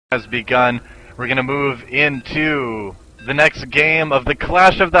has begun. We're going to move into the next game of the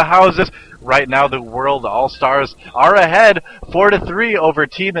Clash of the Houses. Right now, the World All-Stars are ahead 4-3 over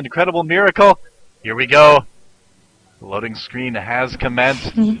Team Incredible Miracle. Here we go. The loading screen has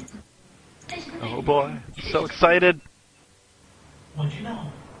commenced. Oh boy, so excited.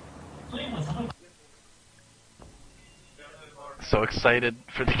 So excited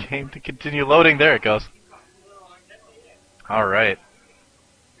for the game to continue loading. There it goes. All right.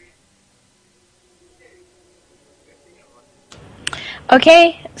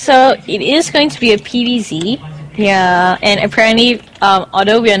 Okay, so it is going to be a PvZ. Yeah, and apparently,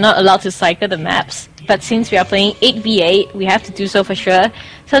 although we are not allowed to cycle the maps, but since we are playing 8v8, we have to do so for sure.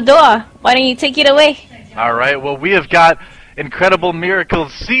 So Doa, why don't you take it away? All right, well, we have got Incredible Miracle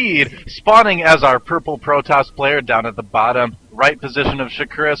Seed spawning as our purple Protoss player down at the bottom right position of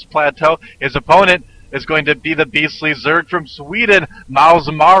Shakura's Plateau. His opponent is going to be the beastly Zerg from Sweden,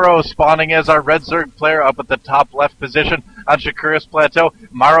 MorroW, spawning as our red Zerg player up at the top left position on Shakura's Plateau.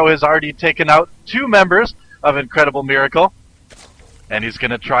 MorroW has already taken out 2 members of Incredible Miracle, and he's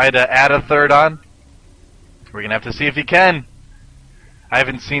going to try to add a third on. We're going to have to see if he can. I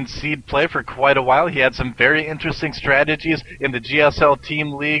haven't seen Seed play for quite a while. He had some very interesting strategies in the GSL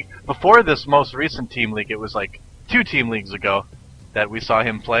Team League. Before this most recent Team League, it was like 2 Team Leagues ago that we saw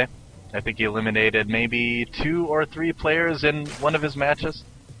him play. I think he eliminated maybe 2 or 3 players in one of his matches.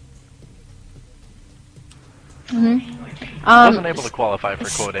 Wasn't able to qualify for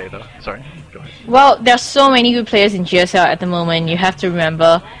Code A though. Sorry, go ahead. Well, there's so many good players in GSL at the moment. You have to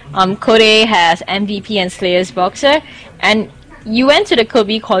remember, Code A has MVP and Slayer's Boxer, and you went to the Code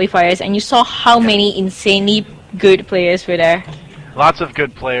B qualifiers and you saw how many insanely good players were there. Lots of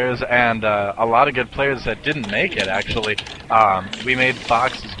good players, and a lot of good players that didn't make it, actually. We made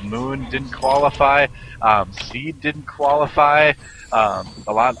Fox's Moon didn't qualify, Seed didn't qualify,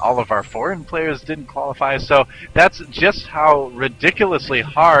 all of our foreign players didn't qualify, so that's just how ridiculously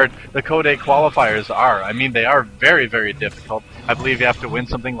hard the Code A qualifiers are. I mean, they are very, very difficult. I believe you have to win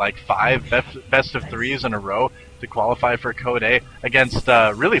something like 5 best of 3s in a row to qualify for Code A against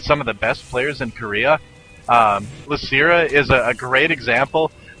really some of the best players in Korea. Lysira is a great example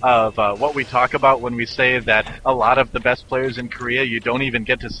of what we talk about when we say that a lot of the best players in Korea you don't even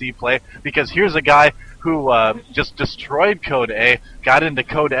get to see play, because here's a guy who just destroyed Code A, got into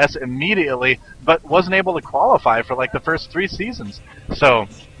Code S immediately, but wasn't able to qualify for like the first 3 seasons. So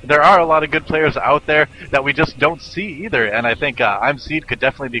there are a lot of good players out there that we just don't see either, and I think IMSeeD could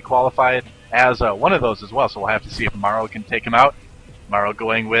definitely be qualified as one of those as well, so we'll have to see if MorroW can take him out. MorroW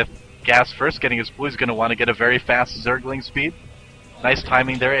going with Gas first, getting his blue. He's going to want to get a very fast Zergling speed. Nice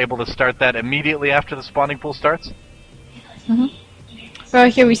timing there, able to start that immediately after the spawning pool starts. Well,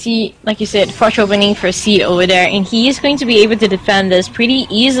 here we see, like you said, Forge opening for Seed over there, and he is going to be able to defend this pretty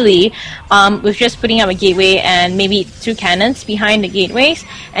easily with just putting up a gateway and maybe 2 cannons behind the gateways,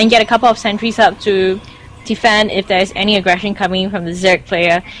 and get a couple of sentries up to defend if there's any aggression coming from the Zerg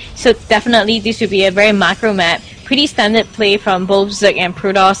player. So definitely this would be a very macro map. Pretty standard play from both Zerg and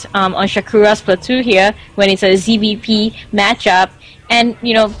Protoss on Shakura's Plateau here when it's a ZVP matchup. And,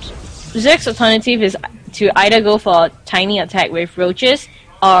 you know, Zerg's alternative is to either go for tiny attack with roaches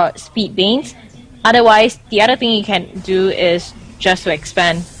or speed banes. Otherwise, the other thing you can do is just to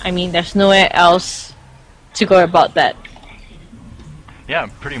expand. I mean, there's nowhere else to go about that. Yeah,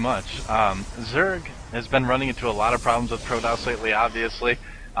 pretty much. Zerg has been running into a lot of problems with Protoss lately, obviously.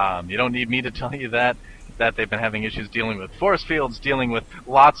 You don't need me to tell you that they've been having issues dealing with force fields, dealing with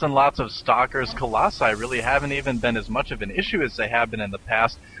lots and lots of stalkers. Colossi really haven't even been as much of an issue as they have been in the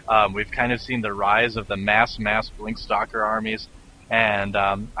past. We've kind of seen the rise of the mass Blink Stalker armies, and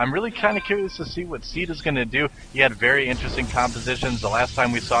I'm really kind of curious to see what Seed is going to do. He had very interesting compositions. The last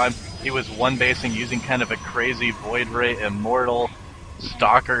time we saw him, he was one-basing using kind of a crazy Void Ray Immortal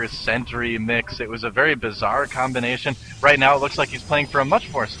Stalker Sentry mix. It was a very bizarre combination. Right now it looks like he's playing for a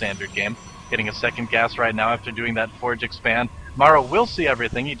much more standard game. Getting a second gas right now after doing that Forge expand. MorroW will see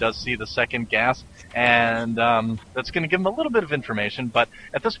everything. He does see the second gas, and that's going to give him a little bit of information, but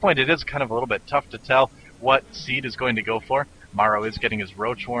at this point it is kind of a little bit tough to tell what Seed is going to go for. MorroW is getting his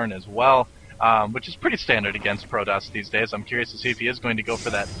Roach Warren as well, which is pretty standard against Protoss these days. I'm curious to see if he is going to go for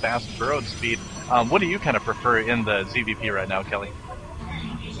that fast burrowed speed. What do you kind of prefer in the ZVP right now, Kelly?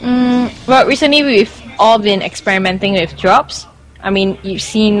 Well, recently we've all been experimenting with drops. I mean, you've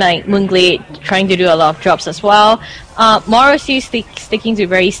seen like Moonglade trying to do a lot of drops as well. MorroW is sticking to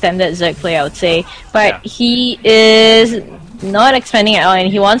very standard Zerg play, I would say, but he is not expanding at all,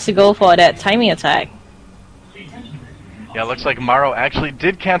 and he wants to go for that timing attack. Yeah, it looks like MorroW actually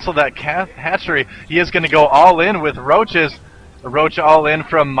did cancel that hatchery. He is going to go all in with roaches. Roach all in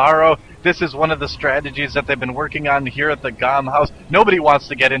from MorroW. This is one of the strategies that they've been working on here at the GOM house. Nobody wants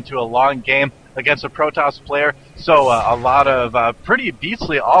to get into a long game against a Protoss player, so a lot of pretty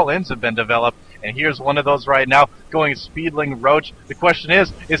beastly all-ins have been developed. And here's one of those right now, going Speedling Roach. The question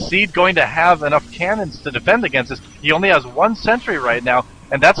is Seed going to have enough cannons to defend against this? He only has one sentry right now,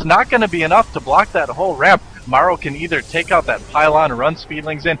 and that's not going to be enough to block that whole ramp. MorroW can either take out that pylon and run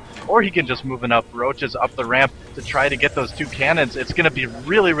Speedlings in, or he can just move enough Roaches up the ramp to try to get those two cannons. It's going to be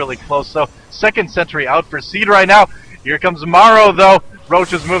really, really close. So, second sentry out for Seed right now. Here comes MorroW, though.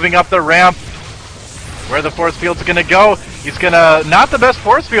 Roach is moving up the ramp. Where the force field's going to go. He's going to... Not the best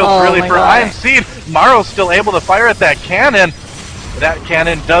force field, really, for IMSeeD. MorroW's still able to fire at that cannon. That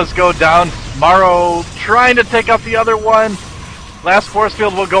cannon does go down. MorroW trying to take out the other one. Last force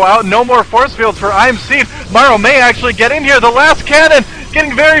field will go out. No more force fields for IMSeeD. MorroW may actually get in here. The last cannon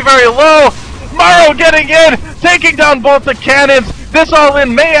getting very, very low. MorroW getting in, taking down both the cannons. This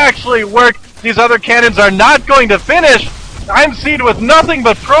all-in may actually work. These other cannons are not going to finish. IMSeeD with nothing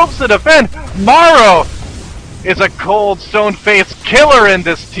but probes to defend. MorroW is a cold, stone-faced killer in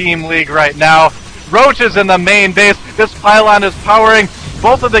this team league right now. Roach is in the main base. This pylon is powering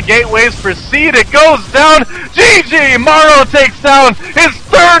both of the gateways for Seed. It goes down. GG! MorroW takes down his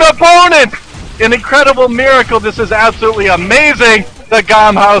third opponent! An incredible miracle. This is absolutely amazing. The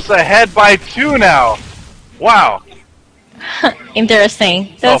GOM house ahead by 2 now. Wow.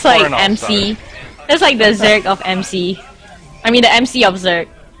 Interesting. That's like MC. That's like the Zerg of MC. I mean the MC of Zerg.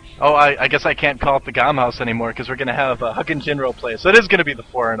 Oh, I guess I can't call it the GOM house anymore because we're going to have Huck and Jinro play. So it is going to be the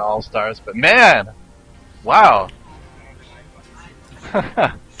foreign All-Stars. But man, wow.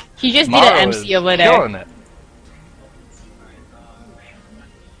 He just did an MC over there. Killing it.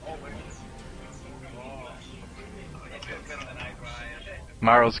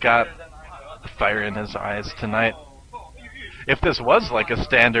 MorroW's got the fire in his eyes tonight. If this was like a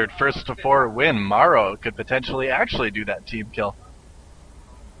standard first to 4 win, MorroW could potentially actually do that team kill.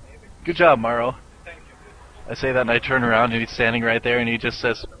 Good job, MorroW. I say that and I turn around and he's standing right there and he just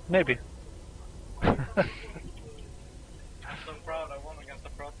says, maybe. I'm so proud I won against the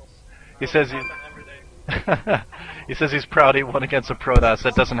Protoss. He says he says he's proud he won against a Protoss.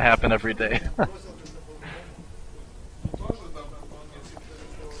 That doesn't happen every day.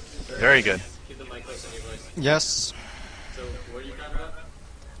 Very good. Yes. So, what are you proud about?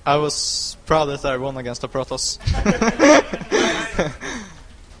 I was proud that I won against the Protoss.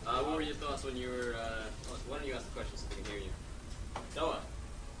 What were your thoughts when you were, why don't you ask the questions so they can hear you? Noah,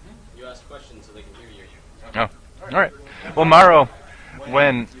 you ask questions so they can hear you. Oh, alright. Well, MorroW,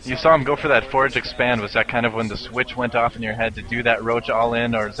 when you saw him go for that Forge Expand, was that kind of when the switch went off in your head to do that Roach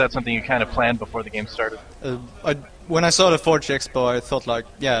all-in, or is that something you kind of planned before the game started? When I saw the Forge Expo, I thought like,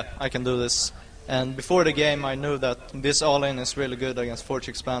 yeah, I can do this. And before the game, I knew that this all-in is really good against Forge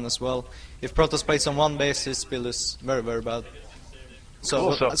Expand as well. If Protoss plays on one base, his build is very, very bad.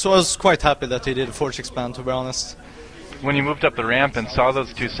 So, Cool, so I was quite happy that he did a Forge Expand, to be honest. When you moved up the ramp and saw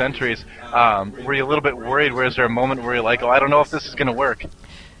those two sentries, were you a little bit worried? Was there a moment where you're like, oh, I don't know if this is going to work?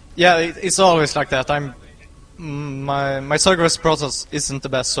 Yeah, it's always like that. My Cerberus Protoss isn't the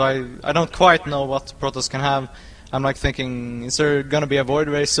best, so I don't quite know what Protoss can have. I'm like thinking, is there gonna be a void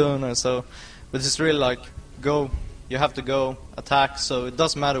very soon or so? But it's really like, go, you have to go, attack, so it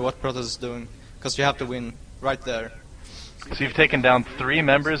doesn't matter what Protoss is doing, because you have to win right there. So you've taken down 3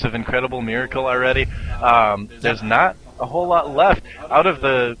 members of Incredible Miracle already. There's not a whole lot left. Out of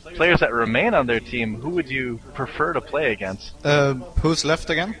the players that remain on their team, who would you prefer to play against? Who's left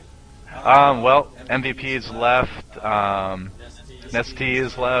again? Well, MVP is left, Nesty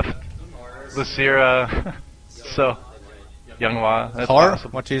is left, Lucira, so, Younghwa, that's Horror?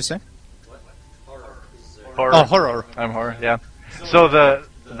 possible. What do you say? Horror. Oh, Horror. I'm Horror, yeah. So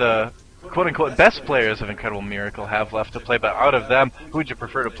the quote-unquote best players of Incredible Miracle have left to play, but out of them, who would you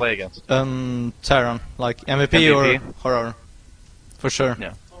prefer to play against? Terran, like MVP or Horror, for sure.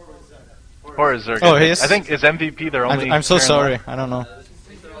 Yeah. Horror is Zerg. Oh, he is? I think, is MVP their only I'm so Terran sorry, left? I don't know.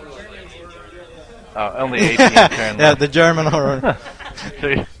 Oh, only 18 Terran Yeah, left. the German Horror.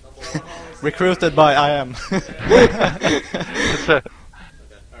 Recruited by IM.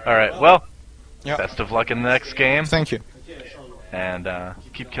 Alright, well, Yeah. best of luck in the next game, Thank you. and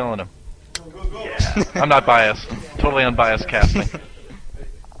keep killing them. I'm not biased. Totally unbiased casting.